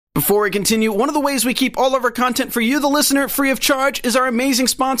Before we continue, one of the ways we keep all of our content for you, the listener, free of charge is our amazing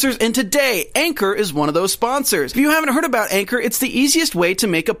sponsors, and today, Anchor is one of those sponsors. If you haven't heard about Anchor, it's the easiest way to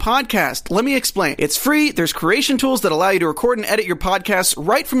make a podcast. Let me explain. It's free, there's creation tools that allow you to record and edit your podcasts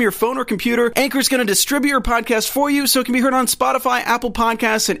right from your phone or computer. Anchor's going to distribute your podcast for you so it can be heard on Spotify, Apple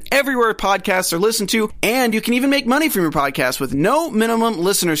Podcasts, and everywhere podcasts are listened to, and you can even make money from your podcast with no minimum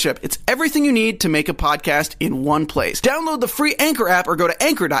listenership. It's everything you need to make a podcast in one place. Download the free Anchor app or go to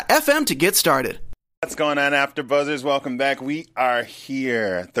anchor.fm to get started. What's going on, After Buzzers? Welcome back. We are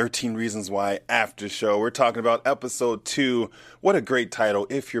here. 13 Reasons Why After Show. We're talking about episode 2. What a great title.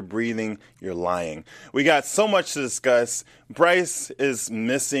 If you're breathing, you're lying. We got so much to discuss. Bryce is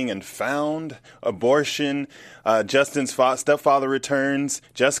missing and found. Abortion. Justin's stepfather returns.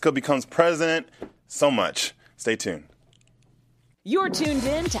 Jessica becomes president. So much. Stay tuned. You're tuned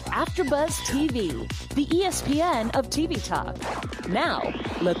in to AfterBuzz TV, the ESPN of TV talk. Now,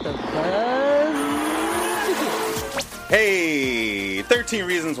 let the buzz begin. Hey, 13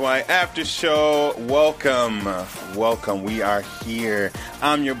 Reasons Why After Show. Welcome. Welcome. We are here.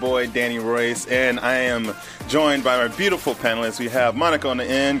 I'm your boy, Danny Royce, and I am joined by our beautiful panelists. We have Monica on the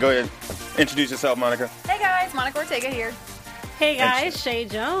end. Go ahead. Introduce yourself, Monica. Hey, guys. Monica Ortega here. Hey guys, Shay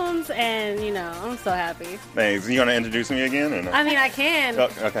Jones, and I'm so happy. Thanks. You want to introduce me again or no? I mean, I can.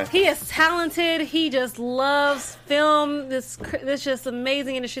 Oh, okay. He is talented. He just loves film. This just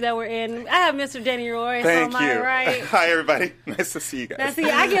amazing industry that we're in. I have Mr. Danny Royce on my right. Hi, everybody. Nice to see you guys. Now, see,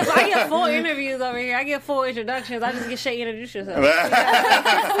 I get full interviews over here. I get full introductions. I just get Shay introduce yourself.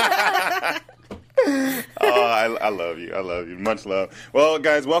 I love you. I love you. Much love. Well,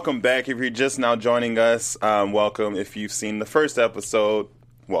 guys, welcome back. If you're just now joining us, welcome. If you've seen the first episode,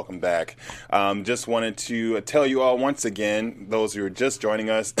 welcome back. Just wanted to tell you all once again, those who are just joining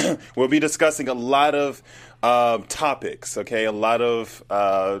us, we'll be discussing a lot of topics, okay? A lot of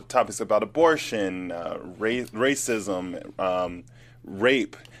topics about abortion, racism,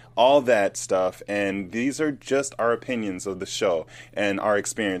 rape, all that stuff, and these are just our opinions of the show and our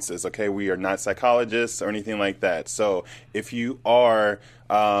experiences, okay? We are not psychologists or anything like that. So if you are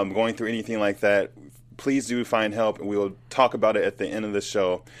going through anything like that, please do find help, and we will talk about it at the end of the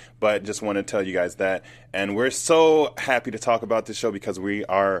show. But just want to tell you guys that. And we're so happy to talk about this show because we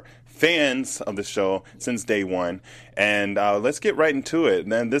are fans of the show since day one. And let's get right into it.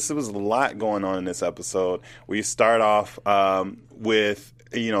 Then this was a lot going on in this episode. We start off with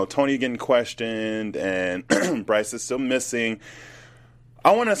Tony getting questioned, and Bryce is still missing.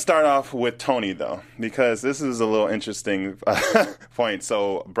 I want to start off with Tony, though, because this is a little interesting point.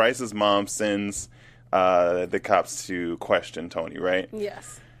 So Bryce's mom sends the cops to question Tony, right?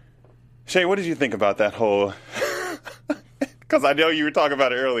 Yes. Shay, what did you think about that whole... Because I know you were talking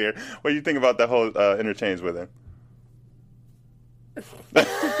about it earlier. What do you think about that whole interchange with him?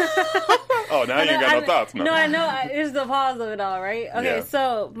 Oh, now you got no thoughts. No, I know. It's the pause of it all, right? Okay, Yeah.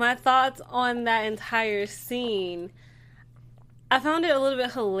 So my thoughts on that entire scene, I found it a little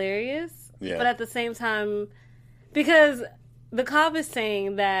bit hilarious, Yeah. but at the same time, because the cop is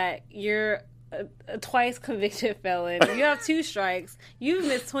saying that you're a twice convicted felon, you have 2 strikes, you've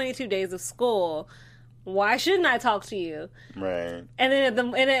missed 22 days of school. Why shouldn't I talk to you? Right. And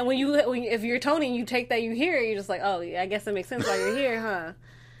then if you're Tony and you take that, you hear it, you're just like, oh, yeah, I guess it makes sense why you're here, huh?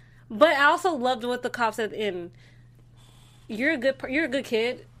 But I also loved what the cop said in. You're a good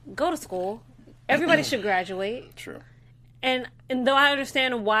kid. Go to school. Everybody should graduate. True. And though I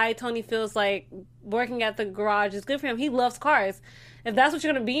understand why Tony feels like working at the garage is good for him, he loves cars. If that's what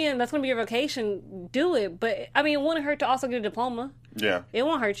you're going to be in, that's going to be your vocation, do it. But, I mean, it wouldn't hurt to also get a diploma. Yeah. It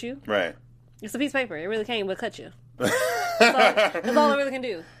won't hurt you. Right. It's a piece of paper. It really can't, but cut you. That's all it really can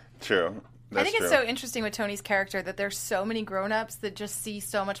do. True. I think it's so interesting with Tony's character that there's so many grown-ups that just see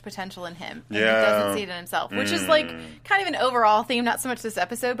so much potential in him. And he doesn't see it in himself. Which is, like, kind of an overall theme, not so much this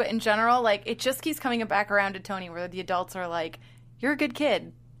episode, but in general, like, it just keeps coming back around to Tony where the adults are like, you're a good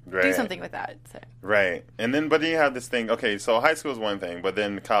kid. Right. Do something with that. So. Right. And then, but then you have this thing, okay, so high school is one thing, but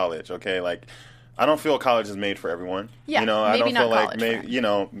then college, okay, like, I don't feel college is made for everyone. Yeah, I don't feel like maybe,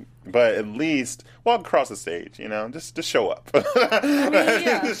 but at least walk across the stage, just show up.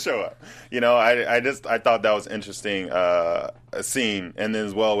 Just show up. I thought that was interesting a scene, and then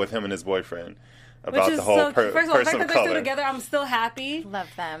as well with him and his boyfriend about the whole first of all, the fact that they're color. still together, I'm still happy. Love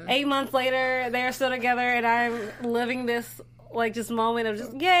them. 8 months later, they're still together, and I'm living this just moment of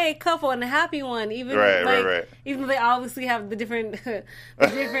just yay couple and a happy one. Even right. Even though they obviously have the different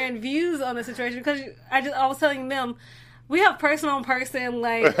views on the situation, because I was telling them. We have person on person,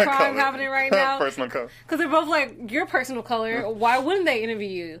 crime happening right now. Personal color. Because they're both like, your personal color, why wouldn't they interview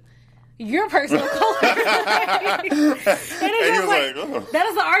you? you're a person of color. And it's just like, oh. that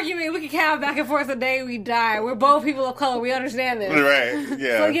is the argument we can have back and forth the day we die. We're both people of color. We understand this. Right,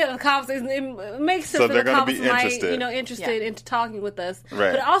 yeah. So yeah, the cops, it makes sense that the cops might, interested into talking with us.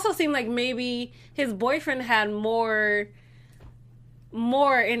 Right. But it also seemed like maybe his boyfriend had more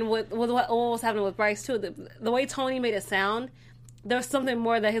in what was happening with Bryce too. The way Tony made it sound, there was something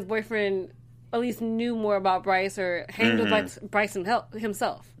more that his boyfriend at least knew more about Bryce or hanged with Bryce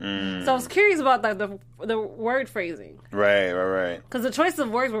himself. So I was curious about the word phrasing. Right. Because the choice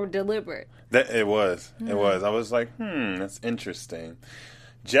of words were deliberate. It was. I was like, that's interesting.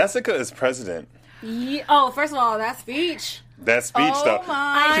 Jessica is president. Yeah. Oh, first of all, that speech. That speech stuff.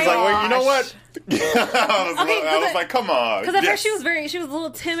 She's like, well, you know what? I was like, come on. Because at first she was a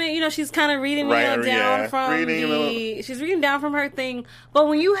little timid. She's kind of reading down from she's reading down from her thing. But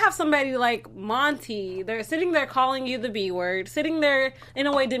when you have somebody like Monty, they're sitting there calling you the B word, sitting there in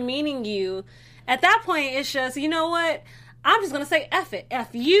a way demeaning you. At that point, it's just, you know what? I'm just going to say F it. F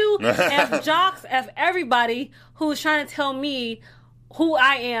you, F jocks, F everybody who's trying to tell me who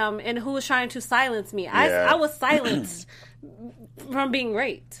I am and who is trying to silence me. I was silenced from being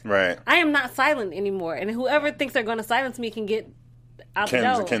raped. Right. I am not silent anymore. And whoever thinks they're going to silence me can get out the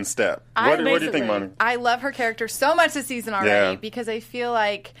door. Can step. What do you think, Moni? I love her character so much this season already because I feel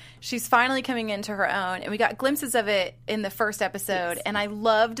like she's finally coming into her own. And we got glimpses of it in the first episode. Yes. And I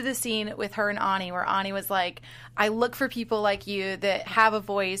loved the scene with her and Ani where Ani was like, I look for people like you that have a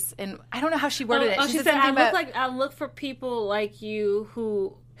voice. And I don't know how she worded it. She said I look for people like you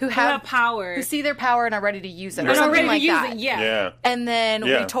who have power, who see their power and are ready to use it, or something like that. Yeah. And then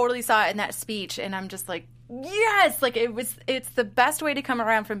we totally saw it in that speech, and I'm just like, yes, like it's the best way to come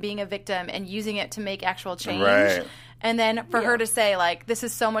around from being a victim and using it to make actual change. Right. And then for her to say, like, this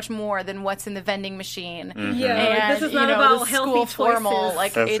is so much more than what's in the vending machine. Mm-hmm. Yeah, and, this is not about healthy formal.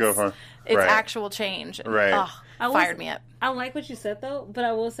 Like, it's right. actual change. Right. Fired me up. I like what you said, though, but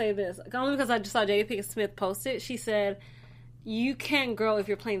I will say this. Only because I just saw Jada Pinkett Smith post it. She said, you can't grow if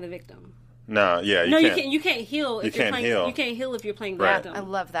you're playing the victim. You can't heal if you're playing. You can't heal if you're playing the victim. I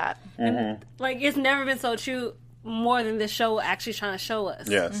love that. And, it's never been so true more than this show actually trying to show us.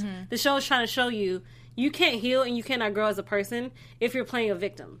 Yes. The show is trying to show you can't heal and you cannot grow as a person if you're playing a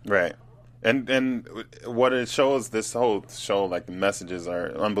victim. Right. And what it shows, this whole show, like, the messages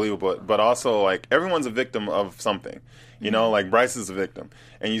are unbelievable, but also, like, everyone's a victim of something. You know, like, Bryce is a victim.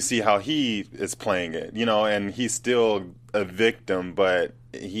 And you see how he is playing it, and he's still a victim, but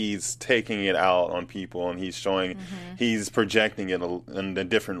he's taking it out on people, and he's showing, he's projecting it in a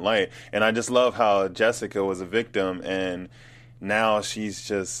different light. And I just love how Jessica was a victim, and now she's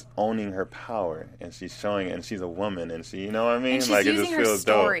just owning her power, and she's showing it, and she's a woman, and she, you know what I mean? And she's like, using it just her feels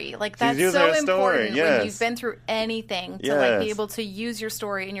story. Dope. Like, that's so important when you've been through anything to like be able to use your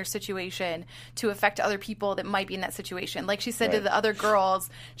story in your situation to affect other people that might be in that situation. Like she said to the other girls,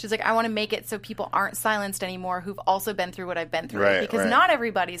 she's like, I want to make it so people aren't silenced anymore who've also been through what I've been through. Because not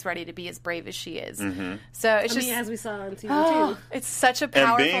everybody's ready to be as brave as she is. So it's as we saw in season 2. It's such a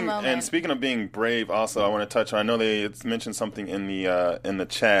powerful moment. And speaking of being brave, also, I want to touch on, I know they mentioned something in the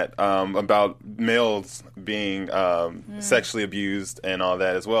chat about males being sexually abused and all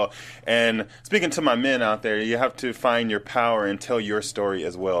that as well. And speaking to my men out there, you have to find your power and tell your story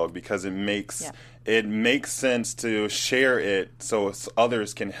as well, because it makes sense to share it so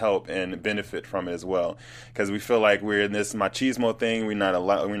others can help and benefit from it as well. Because we feel like we're in this machismo thing. We're not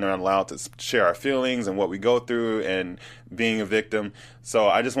allowed to share our feelings and what we go through and being a victim. So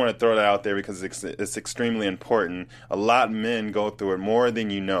I just want to throw that out there because it's extremely important. A lot of men go through it more than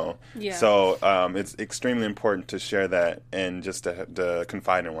you know. Yeah. So it's extremely important to share that and just to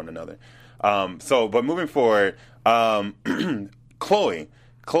confide in one another. But moving forward, Chloe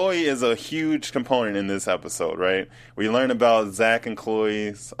is a huge component in this episode, right? We learn about Zach and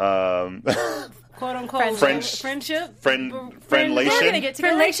Chloe's quote-unquote friendship?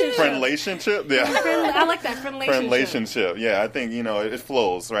 Friendlationship? Yeah. I like that, friendlationship. Yeah, I think, it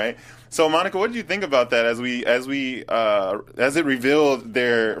flows, right? So, Monica, what did you think about that as it revealed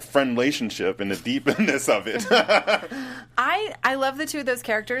their friendlationship and the deepness of it? I love the two of those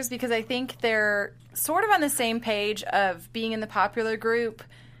characters because I think they're sort of on the same page of being in the popular group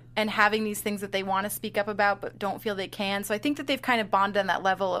and having these things that they want to speak up about but don't feel they can. So I think that they've kind of bonded on that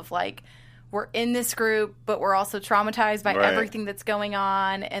level of, like, we're in this group, but we're also traumatized by everything that's going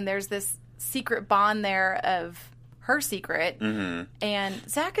on, and there's this secret bond there of her secret. And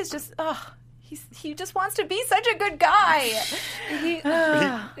Zach is just, he just wants to be such a good guy.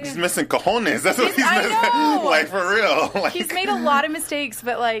 he's missing cojones. That's what he's I missing. know. Like, for real. Like, He's made a lot of mistakes,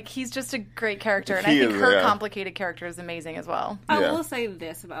 but like he's just a great character, and I think her complicated character is amazing as well. I will say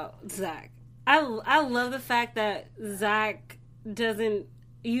this about Zach. I love the fact that Zach doesn't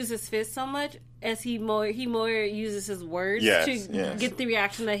use his fist so much as he more uses his words to get the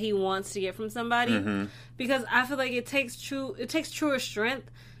reaction that he wants to get from somebody. Because I feel like it takes truer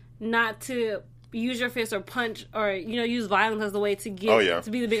strength not to use your fist or punch or use violence as the way to get to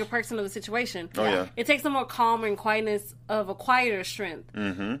be the bigger person of the situation. It takes a more calm and quietness of a quieter strength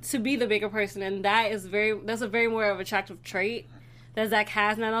to be the bigger person, and that's a very more of attractive trait that Zach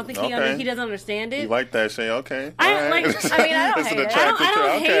has, and I don't think he doesn't understand it. You like that, Shay? Okay. I don't hate it. I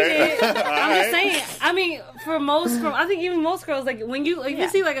don't hate it. I'm just saying. I mean, I think even most girls, like when you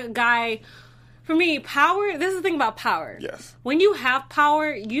see like a guy. For me, power. This is the thing about power. Yes. When you have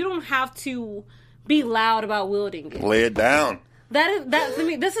power, you don't have to be loud about wielding it. Lay it down. That to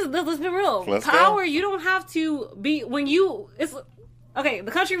me. Let's be real. Let's power. go. You don't have to be okay.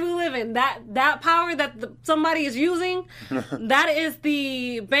 The country we live in, that power that somebody is using, that is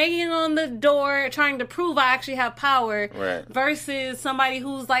the banging on the door trying to prove I actually have power. Right. Versus somebody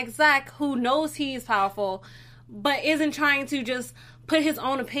who's like Zach, who knows he's powerful, but isn't trying to just put his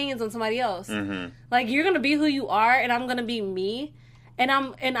own opinions on somebody else. Like, you're gonna be who you are, and I'm gonna be me, and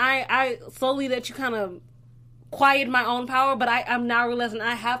I slowly let you kind of quiet my own power, but I'm now realizing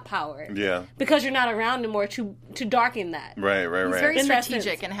I have power. Yeah. Because you're not around anymore to darken that. Right. He's very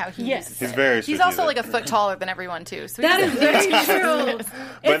strategic in how he uses it. He's very strategic. He's also like a foot taller than everyone too. So that is very true.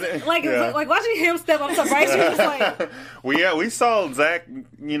 It's like watching him step up to Bryce, you're just like... we saw Zach,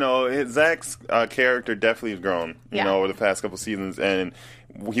 Zach's character definitely has grown, over the past couple seasons, and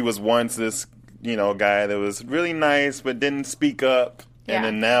he was once this, guy that was really nice but didn't speak up. And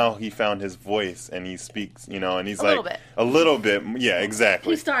then now he found his voice and he speaks, and he's a little bit. Yeah,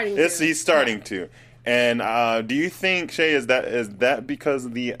 exactly. He's starting to. And do you think, Shay, is that because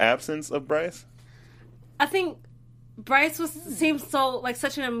of the absence of Bryce? I think Bryce seems so like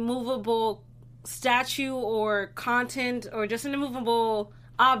such an immovable statue or content or just an immovable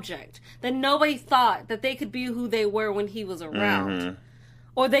object that nobody thought that they could be who they were when he was around,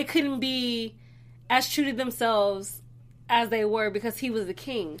 or they couldn't be as true to themselves as they were because he was the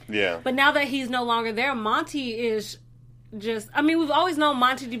king. Yeah. But now that he's no longer there, Monty is just... I mean, we've always known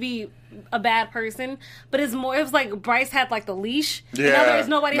Monty to be a bad person, but it was like Bryce had like the leash. Yeah. And now there's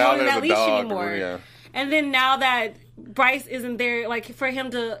nobody holding that leash anymore. Yeah. And then now that Bryce isn't there, like for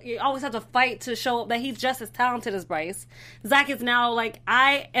him to... You always have to fight to show that he's just as talented as Bryce. Zach is now like,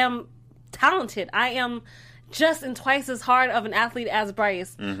 I am talented. I am... just and twice as hard of an athlete as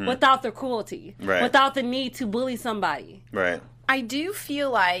Bryce without the cruelty, without the need to bully somebody. Right. I do feel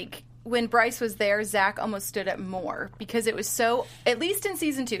like when Bryce was there, Zach almost stood up more because it was so, at least in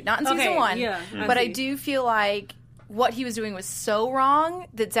season 2, not in season 1, but I do feel like what he was doing was so wrong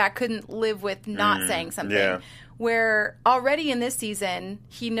that Zach couldn't live with not saying something. Yeah. Where already in this season,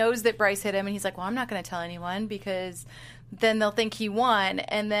 he knows that Bryce hit him and he's like, well, I'm not going to tell anyone because then they'll think he won.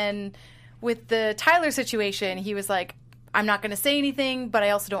 And then with the Tyler situation, he was like, I'm not going to say anything, but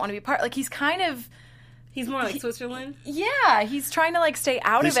I also don't want to be part. Like, he's kind of... He's more like Switzerland? Yeah, he's trying to, like, stay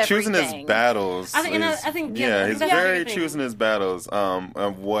out of everything. He's choosing his battles. I think he's very choosing his battles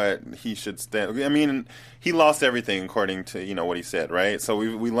of what he should stand... I mean, he lost everything according to, what he said, right? So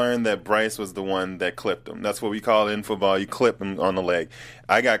we learned that Bryce was the one that clipped him. That's what we call it in football. You clip him on the leg.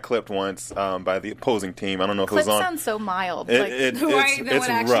 I got clipped once by the opposing team. I don't know if it was on... Clip sounds so mild. It's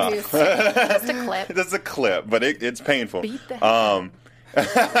rough. Just a clip. It's a clip, but it's painful. Beat the heck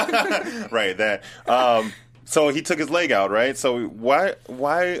right, that. So he took his leg out, right? So why?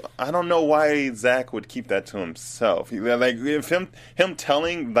 I don't know why Zach would keep that to himself. Like, if him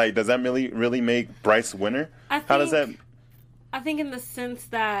telling, like, does that really make Bryce winner? How does that? I think in the sense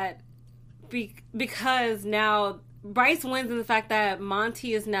that because now Bryce wins in the fact that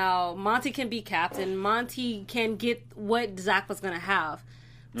Monty can be captain. Monty can get what Zach was going to have.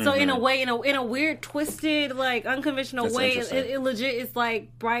 So in a way, in a weird, twisted, like unconventional way, it legit is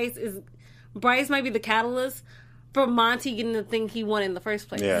like Bryce might be the catalyst for Monty getting the thing he wanted in the first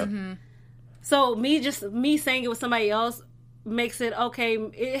place. Yeah. So me saying it with somebody else makes it okay.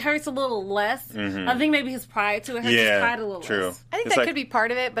 It hurts a little less. I think maybe his pride too. It hurts his pride a little less. I think that could be part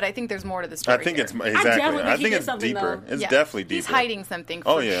of it, but I think there's more to the story. I think it's exactly. I think it's deeper. It's definitely deeper. He's hiding something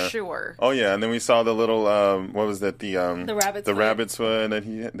for sure. Oh yeah, and then we saw the little what was that the rabbit's foot that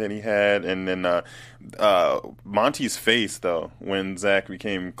he had, and then Monty's face though when Zach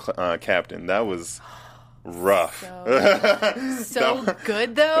became captain. That was rough. So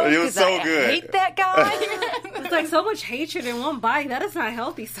good though. It was so good. I hate that guy. It's like so much hatred in one body. That is not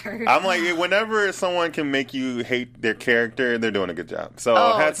healthy, sir. I'm like, whenever someone can make you hate their character, they're doing a good job. So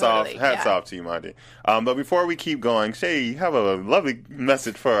hats off to you, Monty. But before we keep going, Shay, you have a lovely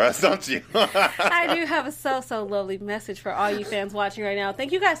message for us, don't you? I do have a so lovely message for all you fans watching right now.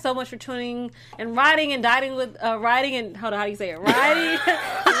 Thank you guys so much for tuning and riding and dining with riding and hold on, how do you say it?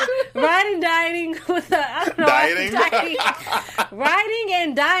 Riding dining with riding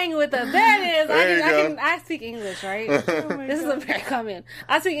and dying with us. There it is. I speak English, right? This is a very common.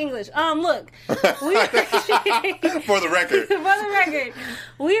 I speak English. Look, we appreciate for the record,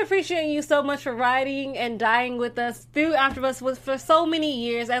 we appreciate you so much for riding and dying with us through AfterBuzz for so many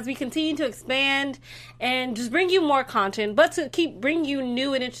years as we continue to expand and just bring you more content. But to keep bringing you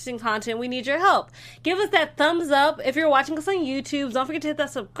new and interesting content, we need your help. Give us that thumbs up if you're watching us on YouTube. Don't forget to hit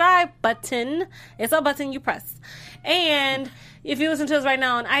that subscribe button. It's a button you press. And if you listen to us right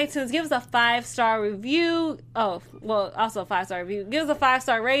now on iTunes, give us a 5-star review. Oh, well, also a 5-star review. Give us a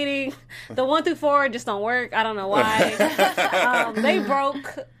 5-star rating. The 1 through 4 just don't work. I don't know why. They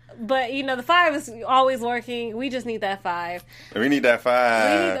broke. But, the 5 is always working. We just need that 5. We need that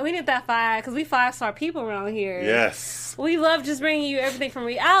 5. We need that 5 because we 5-star people around here. Yes. We love just bringing you everything from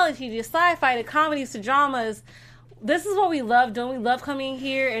reality to sci-fi to comedies to dramas. This is what we love doing. We love coming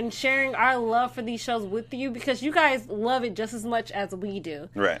here and sharing our love for these shows with you because you guys love it just as much as we do.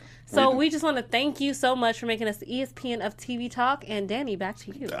 Right. So we just want to thank you so much for making us the ESPN of TV Talk. And Danny, back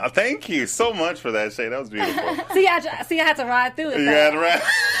to you. Thank you so much for that, Shay. That was beautiful. See, I had to ride through it. You had to ride.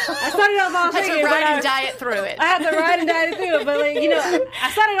 I started off all shaking. I had to ride and diet through it. I had to ride and diet through it. But,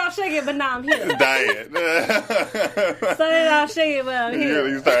 I started off shaking, but now I'm here. Diet. Started off shaking, but I'm here.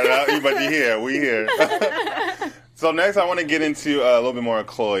 You started out, but you're here. We here. So next, I want to get into a little bit more of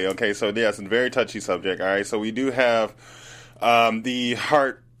Chloe. Okay, so yes, a very touchy subject. All right, so we do have the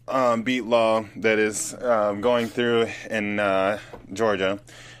heartbeat law that is going through in Georgia.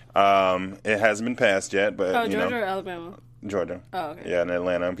 It hasn't been passed yet, but Georgia or Alabama? Georgia. Oh, okay. Yeah, in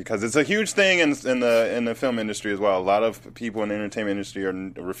Atlanta, because it's a huge thing in the film industry as well. A lot of people in the entertainment industry are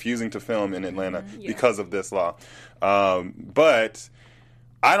refusing to film in Atlanta because of this law. But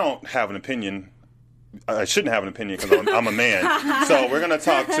I don't have an opinion. I shouldn't have an opinion because I'm a man. So we're going to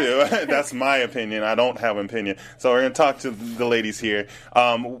talk to, that's my opinion. I don't have an opinion. So we're going to talk to the ladies here.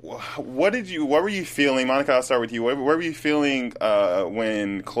 What were you feeling? Monica, I'll start with you. What were you feeling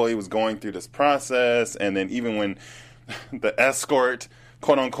when Chloe was going through this process? And then even when the escort,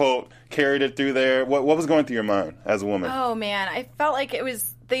 quote unquote, carried it through there? What was going through your mind as a woman? Oh man, I felt like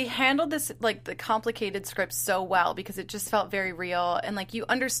they handled this, like the complicated script so well because it just felt very real. And like you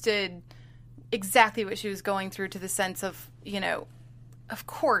understood exactly what she was going through to the sense of, of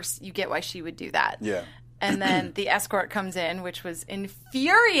course you get why she would do that. Yeah. And then the escort comes in, which was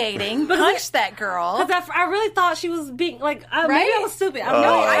infuriating. Punch that girl. Because I really thought she was being, maybe I was stupid.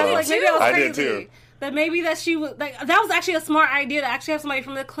 I did too. Maybe I was crazy. I did too. That maybe that she was, that was actually a smart idea to actually have somebody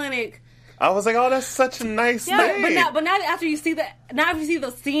from the clinic. I was like, oh, that's such a nice thing. But now after you see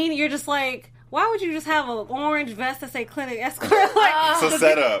the scene, you're just like, why would you just have an orange vest that say clinic escort? It's a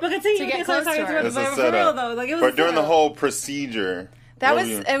setup. But continue to get close to her. It's a setup. For real though, it was but during the whole procedure,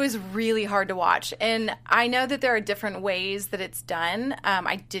 it was really hard to watch. And I know that there are different ways that it's done.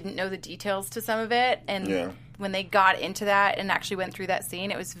 I didn't know the details to some of it. And when they got into that and actually went through that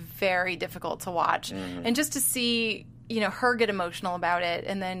scene, it was very difficult to watch. Mm-hmm. And just to see, her get emotional about it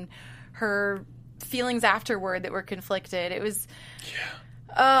and then her feelings afterward that were conflicted. It was...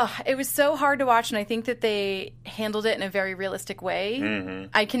 it was so hard to watch, and I think that they handled it in a very realistic way. Mm-hmm.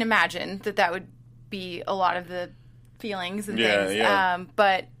 I can imagine that would be a lot of the feelings and things. Yeah.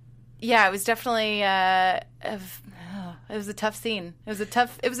 But yeah, it was definitely it was a tough scene. It was a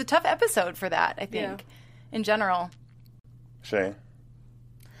tough episode for that, I think, in general. Shay.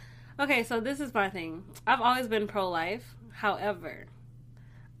 Okay, so this is my thing. I've always been pro-life. However,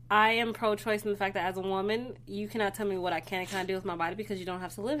 I am pro-choice in the fact that as a woman, you cannot tell me what I can and cannot do with my body because you don't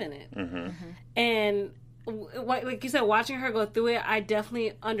have to live in it. Mm-hmm. Mm-hmm. And like you said, watching her go through it, I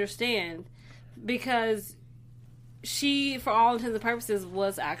definitely understand because she, for all intents and purposes,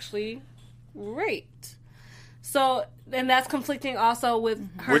 was actually raped. So, and that's conflicting also with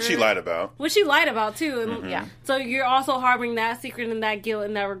her. Which she lied about. Which she lied about, too. And mm-hmm. So you're also harboring that secret and that guilt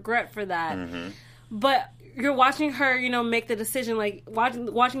and that regret for that. Mm-hmm. But you're watching her, make the decision, like,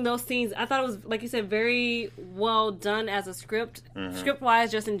 watching those scenes. I thought it was, like you said, very well done as a script. Mm-hmm.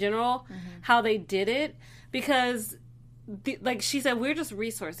 Script-wise, just in general, how they did it. Because, like she said, we're just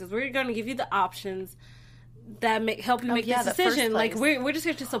resources. We're going to give you the options. that help you make this the decision. first Like place. we're just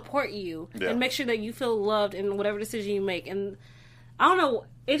here to support you Yeah. and make sure that you feel loved in whatever decision you make. And I don't know,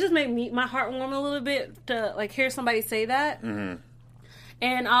 it just made my heart warm a little bit to like hear somebody say that. Mm-hmm.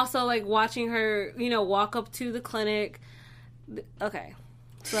 And also like watching her, you know, walk up to the clinic. Okay.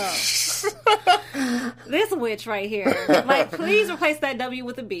 So, this witch right here, like, please replace that W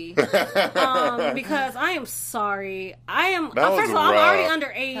with a B, because I am sorry. I am. That was First of all, I'm already rough.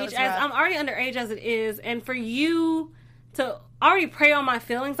 underage. rough. I'm already underage as it is, and for you to already prey on my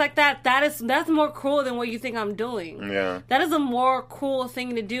feelings like that's more cruel than what you think I'm doing. Yeah. That is a more cruel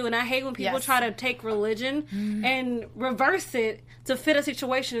thing to do, and I hate when people Yes. try to take religion and reverse it to fit a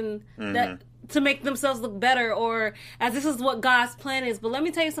situation that. To make themselves look better, or as this is what God's plan is. But let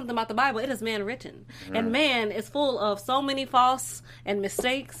me tell you something about the Bible. It is man written. And man is full of so many faults and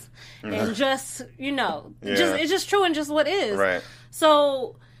mistakes and just, you know, it's just true and just what is. Right.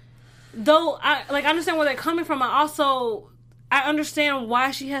 So, though I understand where they're coming from, I understand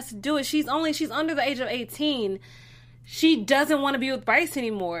why she has to do it. She's under the age of 18. She doesn't want to be with Bryce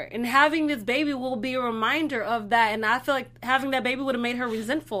anymore. And having this baby will be a reminder of that. And I feel like having that baby would have made her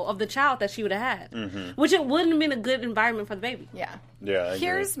resentful of the child that she would have had. Which it wouldn't have been a good environment for the baby. Yeah. Yeah, I agree.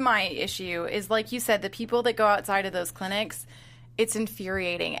 Here's my issue is, like you said, the people that go outside of those clinics, it's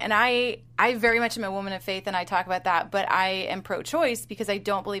infuriating. And I very much am a woman of faith, and I talk about that, but I am pro-choice because I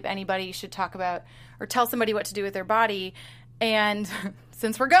don't believe anybody should talk about or tell somebody what to do with their body. And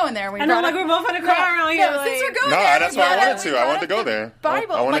since we're going there, I know, like we're both in a car around here. No, since like- we're going No, there, that's why I wanted to. I wanted to go the there.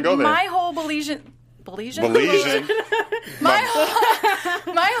 Bible, I want to like go there. my whole Belizean.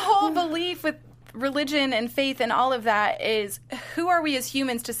 My whole belief with religion and faith and all of that is, who are we as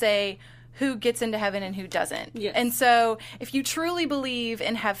humans to say who gets into heaven and who doesn't? Yes. And so if you truly believe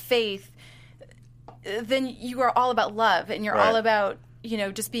and have faith, then you are all about love, and you're Right. all about, you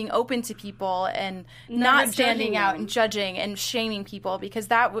know, just being open to people and Never not standing judging out them. and judging and shaming people, because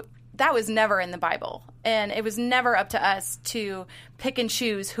that was never in the Bible. And it was never up to us to pick and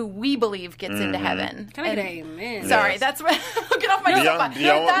choose who we believe gets into heaven. Can I get And- an amen? Sorry, Yes. that's what I'll get off my soapbox.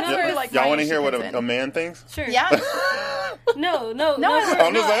 That's where, like, y'all my want to issue hear what comes in. a man thinks? Sure. Yeah, No.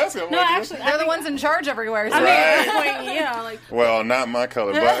 I'm just asking. No, actually, they're the ones in charge everywhere. So. I mean, at this point, yeah, like Well, not my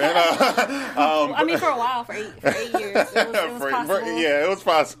color, but you know, I mean, for a while, for 8 years, it was possible. yeah, it was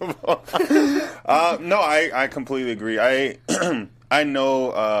possible. No, I completely agree. I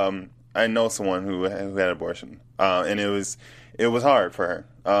know someone who had an abortion, and it was hard for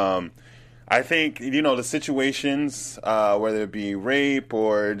her. I think, you know, the situations, whether it be rape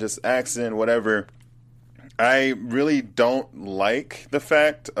or just accident, whatever, I really don't like the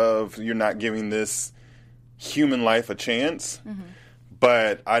fact of you're not giving this human life a chance.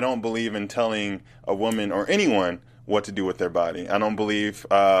 But I don't believe in telling a woman or anyone what to do with their body. I don't believe,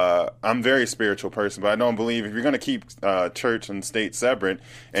 I'm a very spiritual person, but I don't believe if you're going to keep church and state separate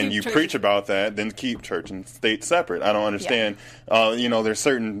and Keep you church- preach about that, then keep church and state separate. I don't understand, you know, there's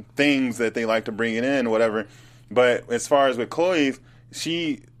certain things that they like to bring it in, whatever. But as far as with Chloe,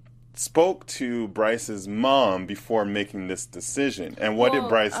 she spoke to Bryce's mom before making this decision. And what did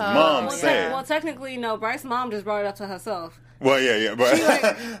Bryce's mom say? Well, technically, no. Bryce's mom just brought it up to herself. Well, yeah,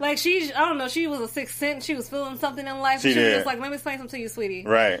 but Like I don't know. She was a sixth sense. She was feeling something in life. She was did. just like, let me explain something to you, sweetie.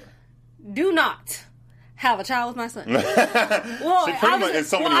 right. Do not have a child with my son. Well, She pretty much- in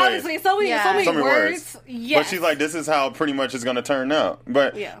so many ways. obviously, so many words. Yes. But she's like, this is how pretty much it's going to turn out.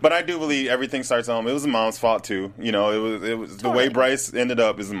 But Yeah. but I do believe everything starts at home. It was the mom's fault too. You know, it was the way Bryce ended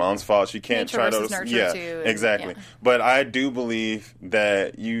up is the mom's fault. She can't Nature try to versus nurture, too, and- exactly. yeah. But I do believe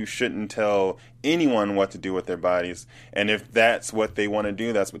that you shouldn't tell anyone what to do with their bodies. And if that's what they want to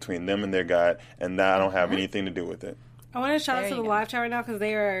do, that's between them and their God, and that I don't have anything to do with it. I want to shout out There to the you go. live chat right now because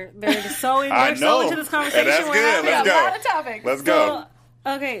they're just so in, I they're so know. into this conversation. And that's we're good. having. Let's go. A lot of topics. Let's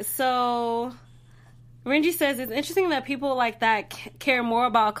go. So Renji says it's interesting that people like that care more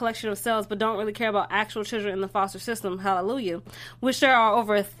about a collection of cells but don't really care about actual children in the foster system. Hallelujah. Which there are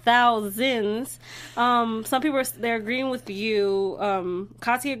over thousands. Some people they're agreeing with you.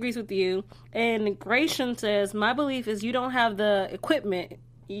 Kati agrees with you. And Gratian says, my belief is you don't have the equipment.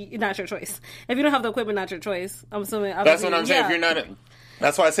 Not your choice. If you don't have the equipment, not your choice. I'm assuming. That's what I'm saying. Yeah. If you're not,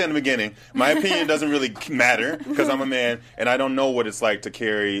 that's why I said in the beginning, my opinion doesn't really matter because I'm a man and I don't know what it's like to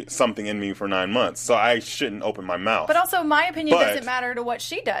carry something in me for 9 months, so I shouldn't open my mouth. But also, my opinion But- doesn't matter to what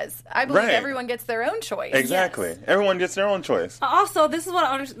she does. I believe Right. everyone gets their own choice. Exactly. Everyone gets their own choice. Also, this is what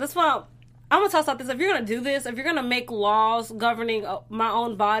I understand. That's why I'm gonna toss out this. If you're gonna do this, if you're gonna make laws governing my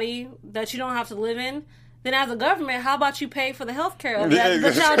own body that you don't have to live in, then as a government, how about you pay for the health care of that,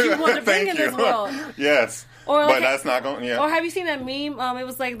 the child you want to bring Thank in this you. world? Yes. Or but that's not going. Yeah. Or have you seen that meme? It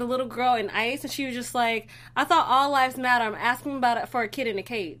was like the little girl in ice, and she was just like, "I thought all lives matter. I'm asking about it for a kid in a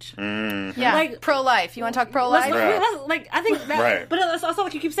cage." Yeah, like pro-life. You want to talk pro-life? Like I think that, Right. but it's also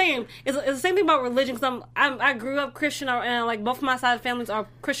like you keep saying, it's the same thing about religion. Because I grew up Christian, and like both of my side of families are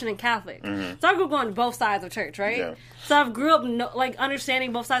Christian and Catholic, so I grew up going to both sides of church, right? Yeah. So I've grew up like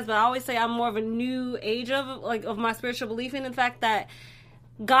understanding both sides, but I always say I'm more of a new age of my spiritual belief in the fact that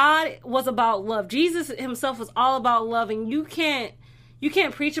God was about love. Jesus himself was all about love, and you can't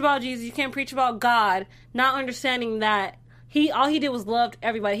preach about Jesus, you can't preach about God, not understanding that all he did was loved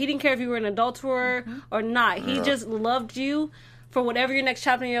everybody. He didn't care if you were an adulterer or not. He just loved you for whatever your next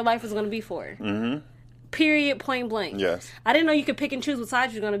chapter in your life is going to be for. Period, point blank. Yes. I didn't know you could pick and choose what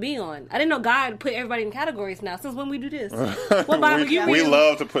side you're going to be on. I didn't know God put everybody in categories now. Since when we do this? What Bible you reading? We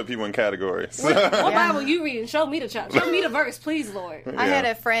love to put people in categories. What Bible you reading? Show me the verse, please, Lord. I had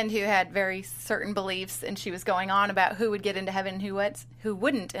a friend who had very certain beliefs, and she was going on about who would get into heaven and who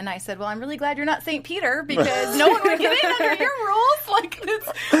wouldn't. And I said, well, I'm really glad you're not St. Peter, because no one would get in under your rules. Like,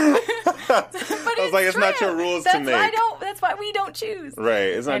 it's not your rules to make. That's why we don't choose.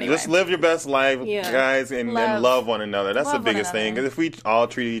 Right. It's not, just live your best life, guys, and love one another. That's the biggest thing. Because if we all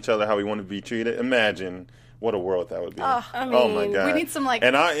treated each other how we want to be treated, imagine what a world that would be. I mean, oh my God. We need some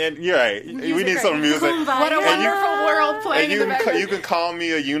and you're right. We need some music. What a wonderful world playing in the background. You can call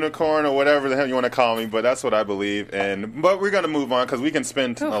me a unicorn or whatever the hell you want to call me, but that's what I believe. But we're going to move on because we can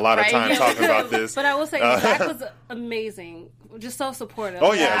spend a lot of time talking about this. But I will say, Zach was amazing. Just so supportive.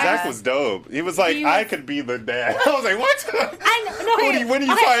 Oh yeah, Zach was dope. He was like, I could be the dad. I was like, what? When do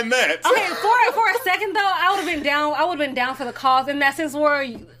you find that? Okay, for a second though, I would have been down. I would have been down for the cause in that sense. Where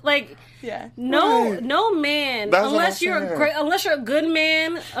like, no man, unless you're a good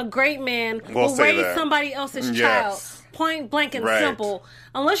man, a great man, will raise somebody else's child. Point blank and simple.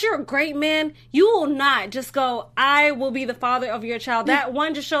 Unless you're a great man, you will not just go, I will be the father of your child. That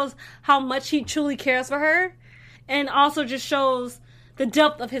one just shows how much he truly cares for her. And also just shows the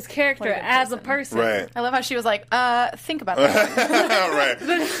depth of his character as a person. Right. I love how she was like, think about that.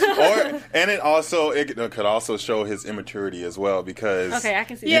 Right. And it could also show his immaturity as well, because I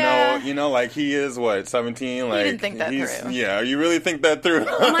can see that. You know, like he is 17? Like, you didn't think that through. Yeah, you really think that through?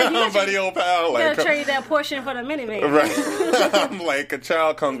 Buddy old pal. You gotta trade that portion for the minivan. Right. I'm like, a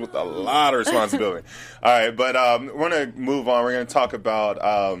child comes with a lot of responsibility. All right, but we're gonna move on. We're gonna talk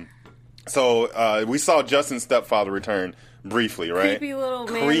about So we saw Justin's stepfather return briefly, right? Creepy little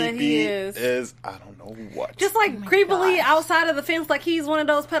man that he is. I don't know what. Just like creepily outside of the fence, like he's one of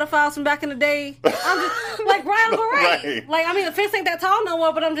those pedophiles from back in the day. I'm just like Ryan Beret. Like, I mean, the fence ain't that tall no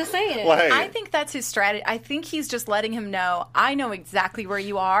more, but I'm just saying. Like, I think that's his strategy. I think he's just letting him know, I know exactly where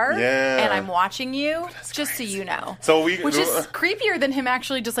you are, and I'm watching you, just so you know. Which is creepier than him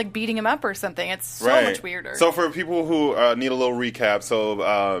actually just like beating him up or something. It's so much weirder. So for people who need a little recap,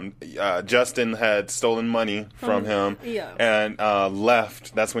 Justin had stolen money from him. And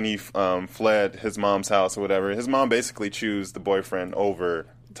left. That's when he fled his mom's house or whatever. His mom basically chose the boyfriend over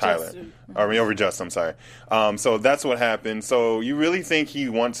Tyler. Over Justin, I'm sorry. So that's what happened. So you really think he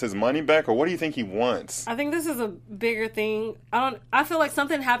wants his money back, or what do you think he wants? I think this is a bigger thing. I feel like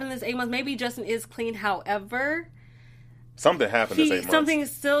something happened this 8 months. Maybe Justin is clean, however. Something happened this 8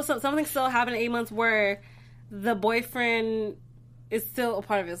 months. Something still happened in 8 months where the boyfriend is still a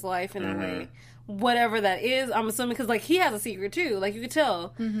part of his life in a way. Whatever that is, I'm assuming, because like he has a secret too. Like you could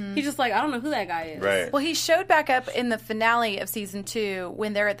tell, he's just like, I don't know who that guy is. Right. Well, he showed back up in the finale of season 2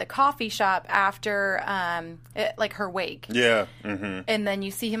 when they're at the coffee shop after her wake. Yeah. And then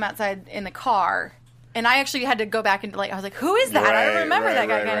you see him outside in the car, and I actually had to go back and I was like, who is that? I don't remember that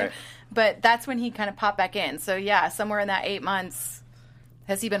guy. Right. But that's when he kind of popped back in. So yeah, somewhere in that 8 months.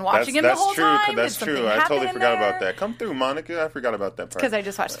 Has he been watching him the whole time? That's true. I totally forgot about that. Come through, Monica. I forgot about that part. Because I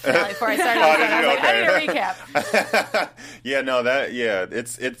just watched the finale before I started. I was like, I need a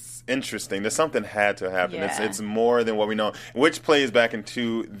recap. It's interesting. There's something had to happen. Yeah. It's more than what we know, which plays back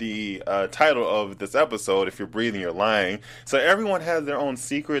into the title of this episode, If You're Breathing, You're Lying. So everyone has their own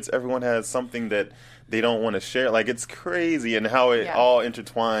secrets. Everyone has something that they don't want to share. Like, it's crazy and how it all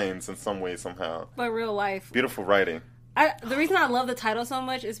intertwines in some way, somehow. But real life. Beautiful writing. The reason I love the title so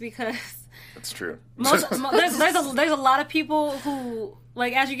much is because it's true. There's a lot of people who,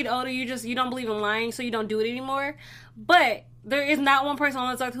 like, as you get older, you don't believe in lying, so you don't do it anymore. But there is not one person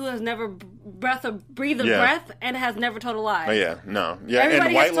on this earth who has never breathed a breath and has never told a lie. Oh, yeah, no. Yeah,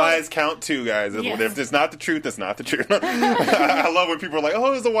 everybody, and white lies count too, guys. If it's not the truth, it's not the truth. I love when people are like,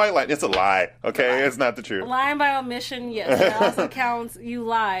 oh, it's a white lie. It's a lie, okay? It's not the truth. Lying by omission, yes. That also counts. You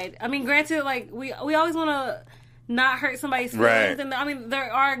lied. I mean, granted, like, we always want to not hurt somebody's feelings. Right. And I mean,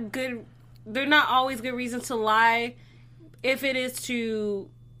 there are good they're not always good reasons to lie if it is to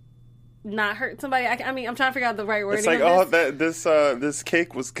not hurt somebody. I mean, I'm trying to figure out the right wording. It's like, this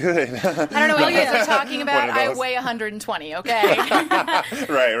cake was good. I don't know what you guys are talking about. I weigh 120. Okay.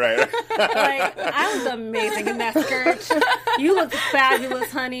 Right. Like, I was amazing in that skirt. You look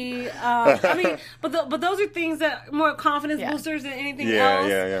fabulous, honey. I mean, but those are things that are more confidence boosters than anything else.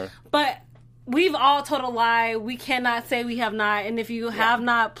 Yeah. But we've all told a lie. We cannot say we have not. And if you have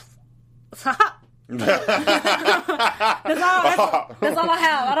not, stop. That's all I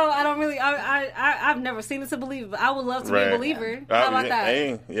have. I don't really. I've never seen it to believe it. But I would love to be a believer. How about that?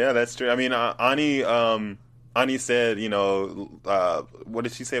 Hey, yeah, that's true. I mean, Ani said, what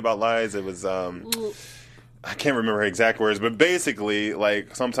did she say about lies? It was I can't remember her exact words, but basically,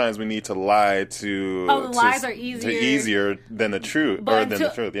 like, sometimes we need to lie to. Oh, the lies are easier than the truth, or than the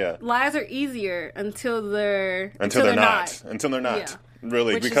truth. Yeah, lies are easier until they're not. Yeah.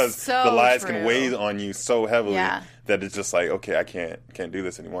 Really, which because so the lies true. can weigh on you so heavily that it's just like, okay, I can't do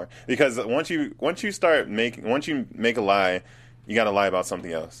this anymore. Because once you make a lie, you got to lie about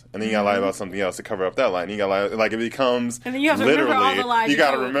something else, and then you got to lie about something else to cover up that lie. And you got to lie, like, it becomes, and then you have to remember all the lies. You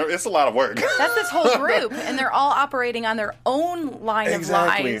got to remember. It's a lot of work. That's this whole group, and they're all operating on their own line of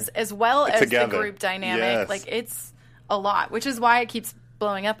lies as well as together. The group dynamic. Yes. Like, it's a lot, which is why it keeps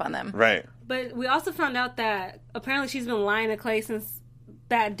blowing up on them. Right. But we also found out that apparently she's been lying to Clay since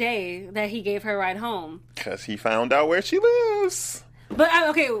that day that he gave her a ride home. Because he found out where she lives. But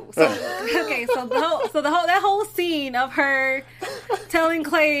so that whole scene of her telling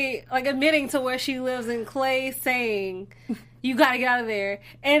Clay, like, admitting to where she lives, and Clay saying, "You got to get out of there."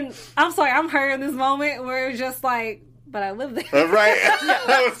 And I'm sorry, I'm her in this moment where it's just like, but I live there. Right.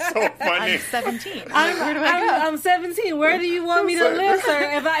 That was so funny. I'm 17. I'm 17. Where do you want me to live,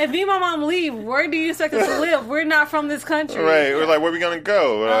 sir? If me and my mom leave, where do you expect us to live? We're not from this country. Right. We're like, where are we going to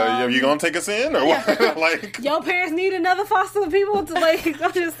go? Are you going to take us in? Or what? Like, your parents need another foster people to, like,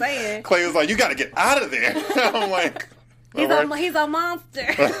 I'm just saying. Clay was like, you got to get out of there. I'm like... He's a monster.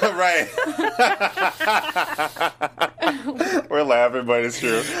 Right. We're laughing, but it's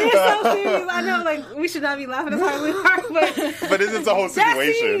true. It's so serious. I know, like, we should not be laughing as hard as we are, but it's a whole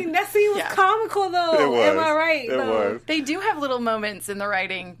situation. That scene was comical, though. It was. Am I right? It was. They do have little moments in the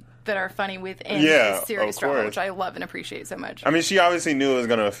writing that are funny within the serious drama, which I love and appreciate so much. I mean, she obviously knew it was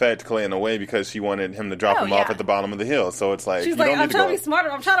going to affect Clay in a way because she wanted him to drop him off at the bottom of the hill. So it's like, she's like, I'm trying to be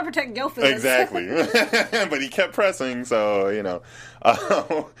smarter. I'm trying to protect your feelings. Exactly. But he kept pressing, so,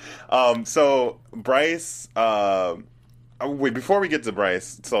 so Bryce, wait, before we get to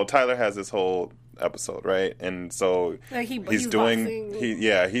Bryce, so Tyler has this whole episode, right? And so he's doing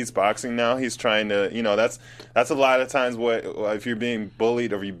boxing. He's boxing now. He's trying to, that's a lot of times what, if you're being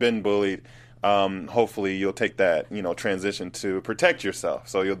bullied or you've been bullied, hopefully you'll take that, transition to protect yourself.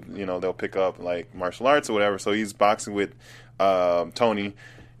 So they'll pick up like martial arts or whatever. So he's boxing with Tony,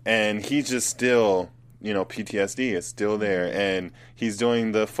 and he's just still, PTSD is still there, and he's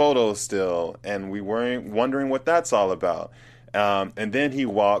doing the photos still, and we weren't wondering what that's all about. And then he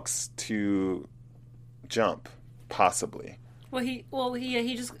walks to jump, possibly. He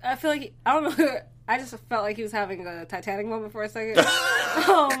just, I feel like, I don't know, I just felt like he was having a Titanic moment for a second.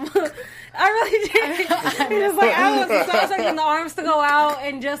 I really did. He was like, I was expecting the arms to go out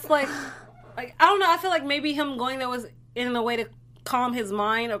and just like, I don't know, I feel like maybe him going there was in a way to calm his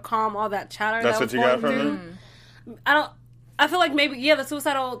mind or calm all that chatter. That's that what you got from him? I feel like maybe, the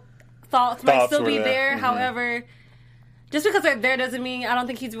suicidal thoughts might still be there. Mm-hmm. However, just because they're there doesn't mean I don't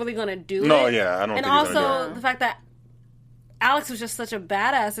think he's really going to do it. No, yeah, I don't think he's going to do it. And also, the fact that Alex was just such a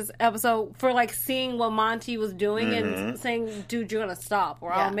badass this episode for, like, seeing what Monty was doing and saying, dude, you're going to stop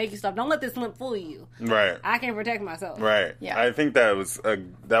or I'll make you stop. Don't let this limp fool you. Right. I can protect myself. Right. Yeah. I think that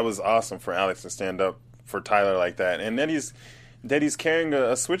was awesome for Alex to stand up for Tyler like that. And then he's carrying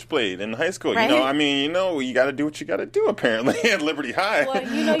a switchblade in high school. Right? You got to do what you got to do, apparently, at Liberty High. Well,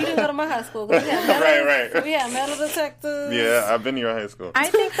 you didn't go to my high school. We had right. We had metal detectors. Yeah, I've been to your high school. I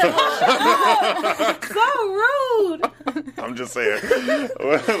think that so rude. I'm just saying.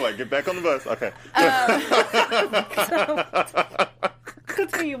 Like, get back on the bus. Okay.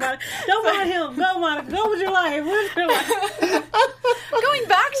 Continue, Monica. Don't mind him. Go, Monica. Go with your life. Going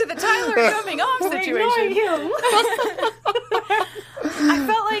back to the Tyler coming off situation. Him. I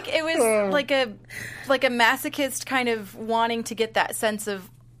felt like it was like a masochist kind of wanting to get that sense of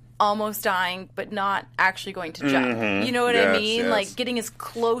almost dying, but not actually going to jump. Mm-hmm. You know what I mean? Yes. Like getting as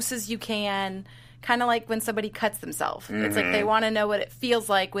close as you can. Kind of like when somebody cuts themselves. Mm-hmm. It's like they want to know what it feels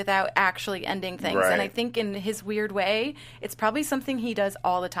like without actually ending things. Right. And I think in his weird way, it's probably something he does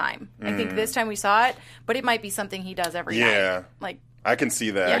all the time. I think this time we saw it, but it might be something he does every night. Like I can see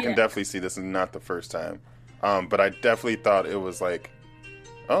that. Yeah. I can definitely see this is not the first time. But I definitely thought it was like,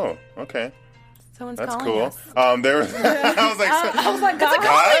 oh, okay. Someone's That's calling cool. us. I was like, God.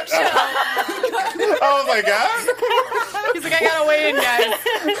 I was like, God? He's like, I gotta weigh in, guys.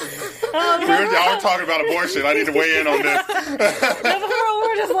 Y'all were talking about abortion. I need to weigh in on this.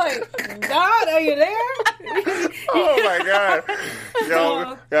 We're just like, God, are you there? Oh my God.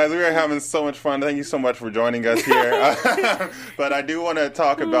 Yo, guys, we are having so much fun. Thank you so much for joining us here. But I do want to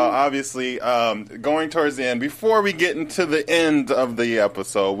talk about, obviously, going towards the end. Before we get into the end of the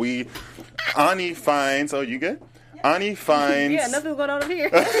episode, Ani finds, oh, you good? Ani finds... Yeah, nothing's going on over here.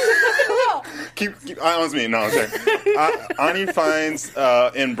 keep on me. No, I'm sorry. Ani finds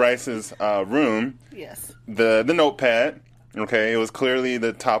in Bryce's room Yes. the notepad. Okay, it was clearly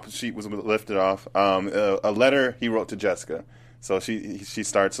the top sheet was lifted off. A letter he wrote to Jessica. So she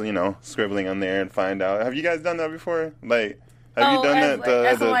starts, scribbling on there and find out. Have you guys done that before? Like, have you done that?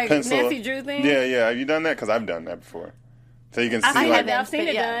 The pencil. Nancy Drew thing? Yeah. Have you done that? Because I've done that before. So you can see. I've seen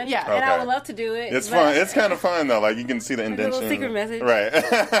it done. Yeah. And I Okay. would love to do it. It's but- fun. It's kind of fun though. Like you can see the a indentation. little secret message.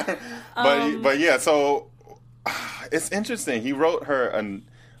 Right. But yeah. So it's interesting. He wrote her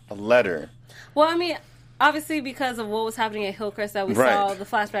a letter. Well, I mean, obviously because of what was happening at Hillcrest, that we Right. saw the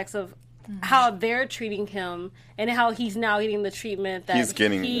flashbacks of how they're treating him and how he's now getting the treatment that He's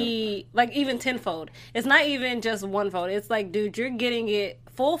getting like even tenfold. It's not even just onefold. It's like, dude, you're getting it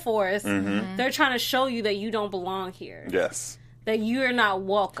full force. Mm-hmm. They're trying to show you that you don't belong here. Yes. That you're not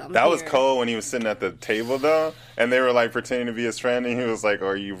welcome. That was here. cold when he was sitting at the table though, and they were like pretending to be his friend, and he was like,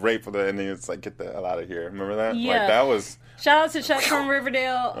 "Or you raped her," and he was like, "Get the hell out of here." Remember that? Yeah. Like that was. Shout out to Chuck from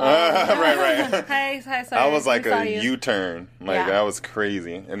Riverdale. Right. Hi, sorry. That was like We saw a you. U-turn. Like Yeah. that was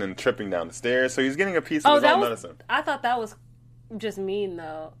crazy, and then tripping down the stairs. So he's getting a piece of his that own was. medicine. I thought that was just mean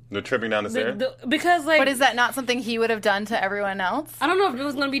though. The tripping down the stairs. Because like, But is that not something he would have done to everyone else? I don't know if it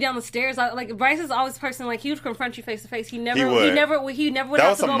was going to be down the stairs. Like Bryce is always a person like he would confront you face to face. He He never would. would That have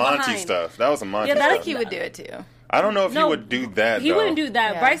was to some go Monty behind. stuff. That was some Monty Yeah, stuff. I think he would do it too. I don't know if he No, would do that. He though. wouldn't do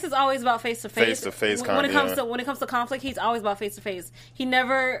that. Yeah. Bryce is always about face to face. Face-to-face When it comes yeah. to when it comes to conflict, he's always about face to face. He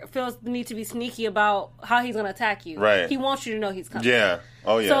never feels the need to be sneaky about how he's going to attack you. Right. He wants you to know he's coming. Yeah.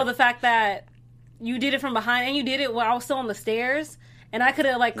 Oh yeah. So the fact that you did it from behind and you did it while I was still on the stairs. And I could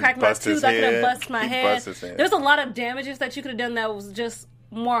have like cracked my Bust his tooth. I could have head. busted my He head. bust his head. There's a lot of damages that you could have done that was just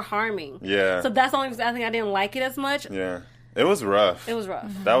more harming. Yeah. So that's the only reason I think I didn't like it as much. Yeah. It was rough. It was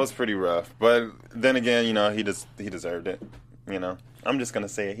rough. That was pretty rough. But then again, he deserved it. I'm just gonna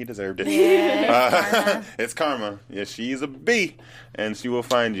say it. He deserved it. Yeah, It's karma. Yeah, she's a bee, and she will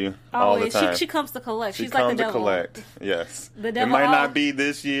find you all the Always. time. She comes to collect. She She's like comes the to devil. collect. Yes. The It devil might al- not be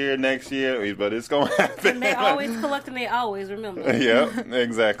this year, next year, but it's gonna happen. And they always collect and they always remember. Yep,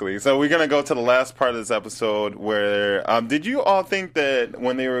 exactly. So we're gonna go to the last part of this episode where did you all think that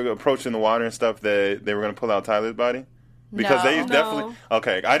when they were approaching the water and stuff that they were gonna pull out Tyler's body? Because they No. definitely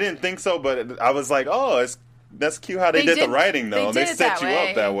okay. I didn't think so, but I was like, oh, that's cute how they did the writing though. they They did it set that you way.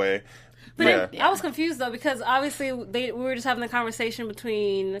 up that way. But Yeah. I was confused though because obviously we were just having a conversation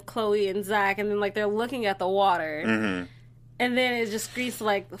between Chloe and Zach, and then like they're looking at the water, Mm-hmm. and then it just screams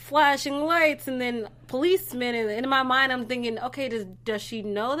like the flashing lights, and then policemen. And in my mind, I'm thinking, okay, does she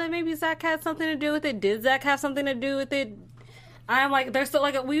know that maybe Zach had something to do with it? Did Zach have something to do with it? I'm like, there's still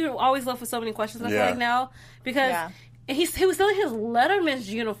like we always left with so many questions. I feel Yeah. like now because. Yeah. And he was still in his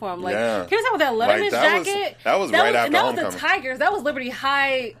Letterman's uniform. Like, Yeah. he was out with that Letterman's Like, jacket. that was right after and that was Homecoming. the Tigers. That was Liberty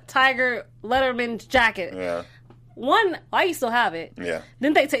High Tiger Letterman's jacket. Yeah, One, why you still have it? yeah.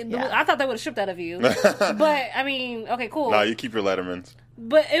 Didn't they take? Yeah. I thought they would have stripped that of you. But I mean, okay, cool. No, you keep your Lettermans.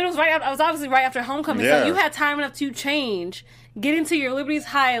 But it was right. I was obviously right after Homecoming, Yeah. so you had time enough to change, get into your Liberty's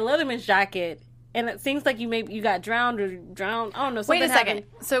High Letterman's jacket, and it seems like you got drowned. I don't know. Wait a something second. happened.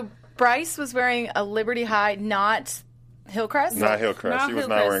 So Bryce was wearing a Liberty High, not Hillcrest? Not Hillcrest. Not He was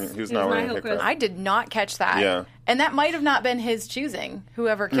not Hillcrest. wearing. He was He was not not wearing Hillcrest. Hillcrest. I did not catch that. Yeah. And that might have not been his choosing.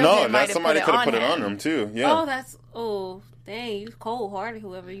 Whoever killed No, him might that have somebody could have put it him. on him too. Yeah. Dang, you cold hearted.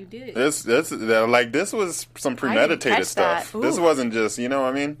 Whoever you did. This was some premeditated catch stuff. that. This Ooh. wasn't just, you know what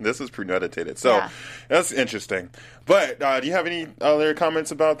I mean? This was premeditated. So Yeah. that's interesting. But do you have any other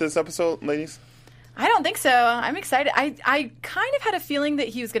comments about this episode, ladies? I don't think so. I'm excited. I kind of had a feeling that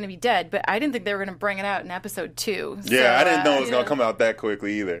he was going to be dead, but I didn't think they were going to bring it out in episode 2. Yeah, I didn't know it was yeah. going to come out that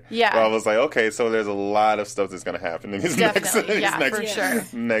quickly either. Yeah. But I was like, okay, so there's a lot of stuff that's going to happen in these Definitely, yeah, next, for sure.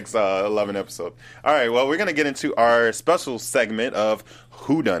 next 11 episodes. All right, well, we're going to get into our special segment of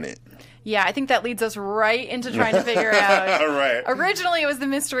Whodunit. Yeah, I think that leads us right into trying to figure out. All right. Originally, it was the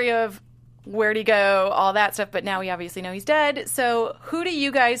mystery of where'd he go, all that stuff, but now we obviously know he's dead. So who do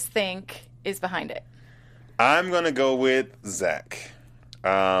you guys think is behind it? I'm going to go with Zach.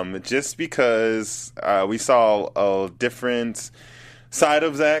 Just because we saw a different side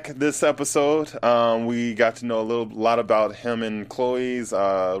of Zach this episode. We got to know a lot about him and Chloe's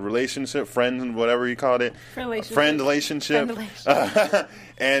relationship, friend, whatever you called it. Friend relationship.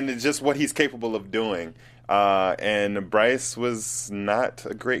 And just what he's capable of doing. And Bryce was not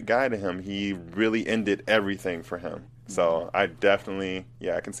a great guy to him. He really ended everything for him. So I definitely,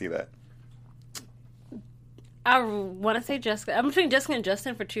 I can see that. I want to say Jessica. I'm between Jessica and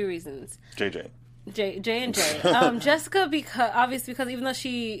Justin for 2 reasons. J and J. Jessica, because even though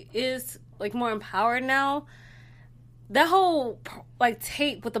she is like more empowered now, that whole like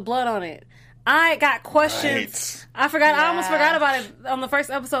tape with the blood on it, I got questions. Right. I forgot. Yeah. I almost forgot about it on the first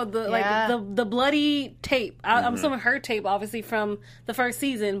episode. The bloody tape. I'm assuming her tape, obviously from the first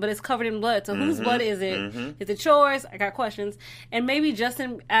season, but it's covered in blood. So whose blood is it? Is it yours? I got questions. And maybe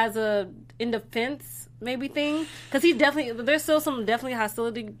Justin as a in defense maybe thing, because he definitely, there's still some definitely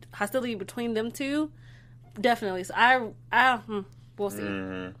hostility between them two. Definitely. So we'll see.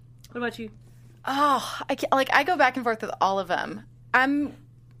 What about you? Oh, I go back and forth with all of them. I'm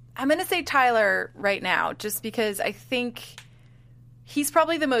going to say Tyler right now, just because I think he's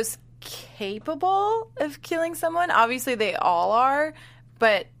probably the most capable of killing someone. Obviously, they all are,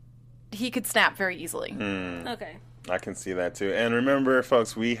 but he could snap very easily. Okay. I can see that too. And remember,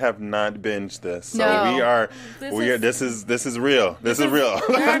 folks, we have not binged this, so no. This is real. This is real.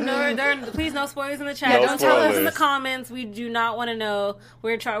 Please, no spoilers in the chat. Don't tell us in the comments. We do not want to know.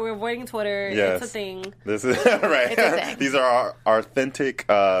 We're avoiding Twitter. Yes. It's a thing. This is right. It's a thing. These are our authentic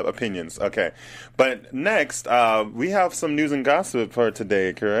opinions. Okay, but next we have some news and gossip for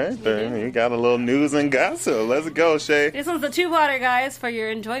today. Correct? We got a little news and gossip. Let's go, Shay. This one's a 2-parter, guys, for your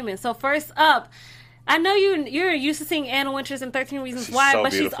enjoyment. So first up, I know you're used to seeing Anna Wintour in 13 Reasons Why,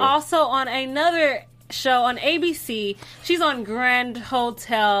 but beautiful. She's also on another show on ABC. She's on Grand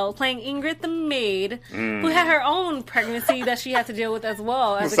Hotel playing Ingrid the maid, who had her own pregnancy that she had to deal with as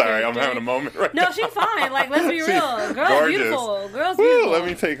well. I'm sorry, I'm having a moment right now. No, she's fine. Like, let's be real. Girl's beautiful. Girl's beautiful. Let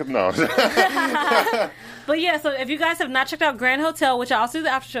me take a note. But yeah, so if you guys have not checked out Grand Hotel, which I also do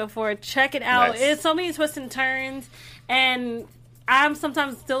the after show for, check it out. Nice. It's so many twists and turns, and I'm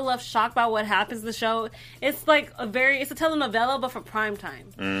sometimes still left shocked by what happens in the show. It's like it's a telenovela, but for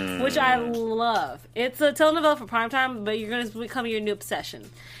primetime, which I love. It's a telenovela for primetime, but you're going to become your new obsession.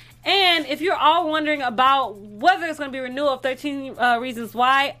 And if you're all wondering about whether it's going to be renewal of 13 Reasons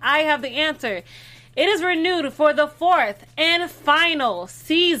Why, I have the answer. It is renewed for the 4th and final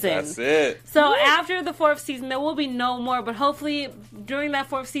season. That's it. So after the 4th season, there will be no more. But hopefully, during that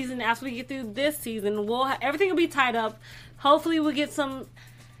 4th season, after we get through this season, everything will be tied up. Hopefully we'll get some,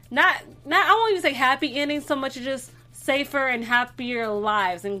 I won't even say happy endings so much as just safer and happier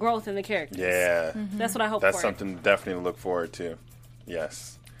lives and growth in the characters. Yeah. That's what I hope for. That's something definitely to look forward to.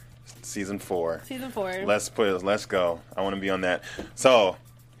 Yes. Season 4. Let's go. I want to be on that. So,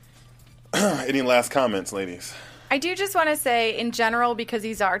 any last comments, ladies? I do just want to say, in general, because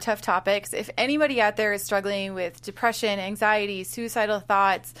these are tough topics, if anybody out there is struggling with depression, anxiety, suicidal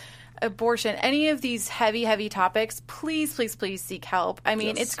thoughts, abortion, any of these heavy topics, please seek help. I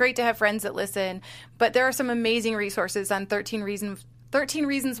mean, It's great to have friends that listen, but there are some amazing resources on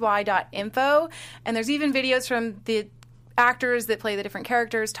 13reasonswhy.info, and there's even videos from the actors that play the different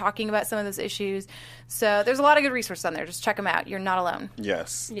characters talking about some of those issues. So there's a lot of good resources on there. Just check them out. You're not alone.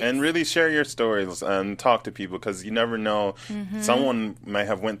 Yes. And really share your stories and talk to people, because you never know. Someone may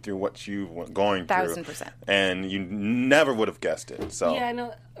have went through what you were going through. 1000%. And you never would have guessed it. So yeah, I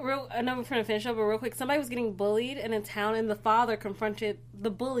know. I know we're trying to finish up, but real quick, somebody was getting bullied in a town, and the father confronted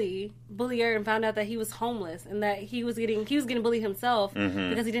the bullier and found out that he was homeless and that he was getting bullied himself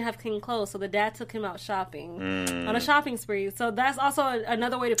because he didn't have clean clothes. So the dad took him out shopping on a shopping spree. So that's also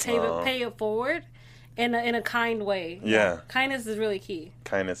another way to pay it forward in a kind way. Yeah, kindness is really key.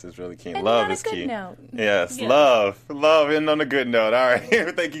 And love on is a good key. Note. Yes, yeah. Love, and on a good note. All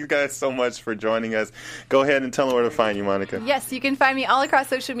right, thank you guys so much for joining us. Go ahead and tell them where to find you, Monica. Yes, you can find me all across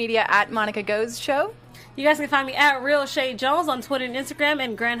social media at Monica Goes Show. You guys can find me at Real Shay Jones on Twitter and Instagram,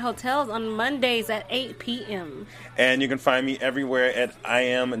 and Grand Hotels on Mondays at 8 p.m. And you can find me everywhere at I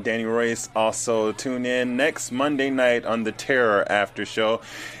Am Danny Royce. Also, tune in next Monday night on the Terror After Show.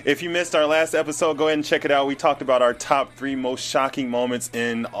 If you missed our last episode, go ahead and check it out. We talked about our top 3 most shocking moments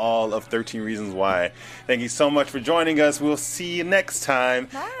in all of 13 Reasons Why. Thank you so much for joining us. We'll see you next time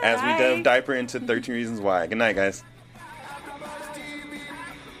as we delve deeper into 13 Reasons Why. Good night, guys.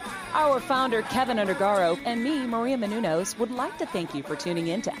 Our founder, Kevin Undergaro, and me, Maria Menounos, would like to thank you for tuning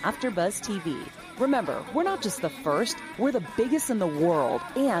in to AfterBuzz TV. Remember, we're not just the first, we're the biggest in the world,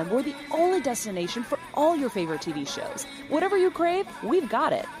 and we're the only destination for all your favorite TV shows. Whatever you crave, we've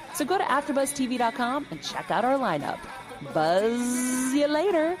got it. So go to AfterBuzzTV.com and check out our lineup. Buzz you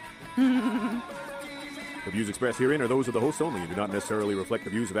later. The views expressed herein are those of the hosts only and do not necessarily reflect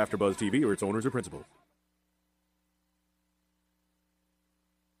the views of AfterBuzz TV or its owners or principals.